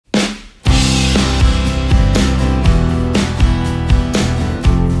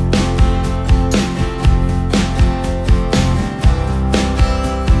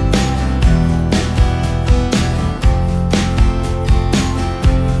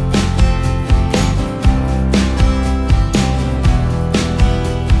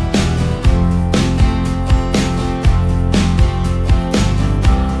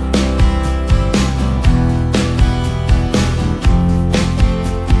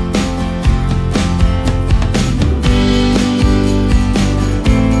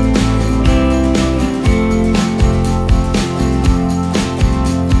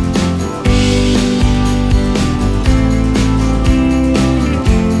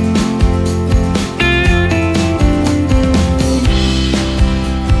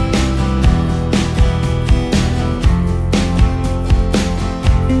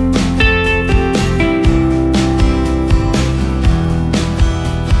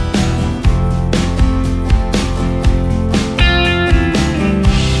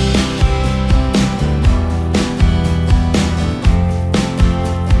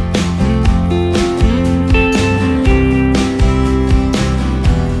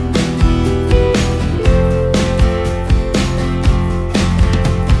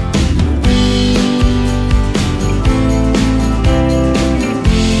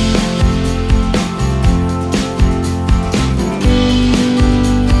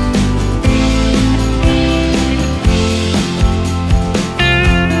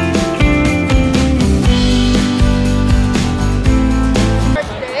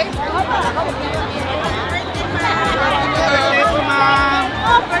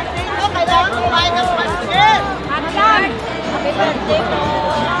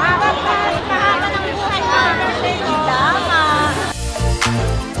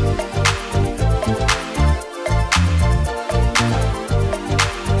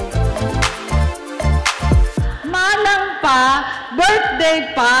pa,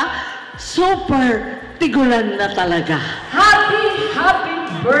 birthday pa, super tigulan na talaga. Happy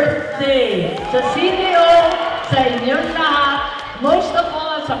birthday sa CDO, sa inyong lahat. Most of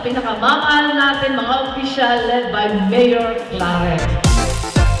all, sa pinakamamahal natin mga opisyal led by Mayor Clarence.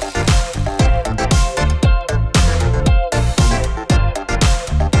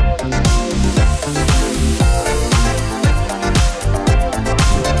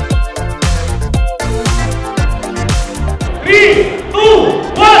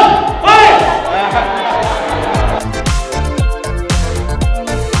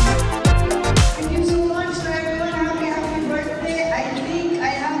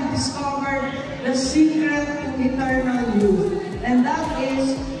 The secret to eternal youth, and that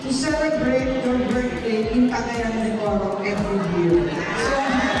is to celebrate your birthday in Cagayan de Oro every year. So,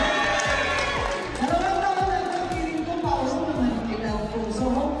 nararamdaman na ito, feeling ko pauso naman ikaw po. So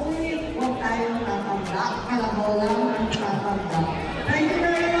hopefully, huwag tayong tatanda, kalabaw lang ang tatanda. Thank you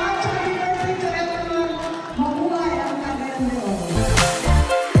very much. Happy birthday to everyone. Mabuhay ang Cagayan de Oro.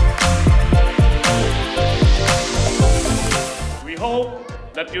 We hope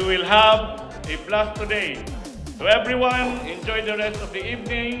that you will have a blast today. To everyone, enjoy the rest of the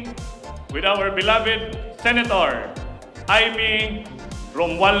evening with our beloved Senator, Imee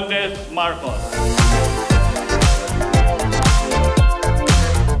Romualdez Marcos.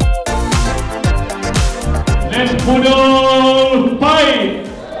 Let's put on fight!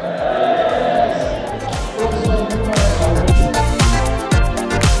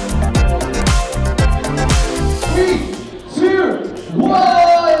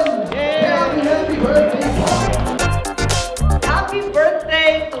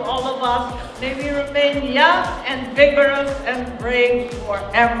 May we remain young and vigorous and brave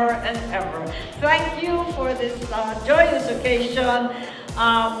forever and ever. Thank you for this joyous occasion.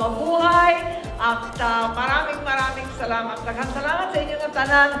 Mabuhay at maraming salamat. Daghang salamat sa inyong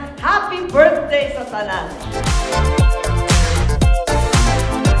tanan. Happy birthday sa tanan.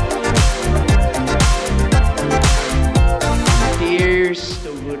 Cheers to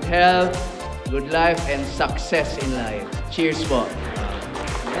good health, good life, and success in life. Cheers po.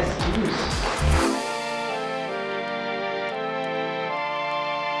 Yes, cheers.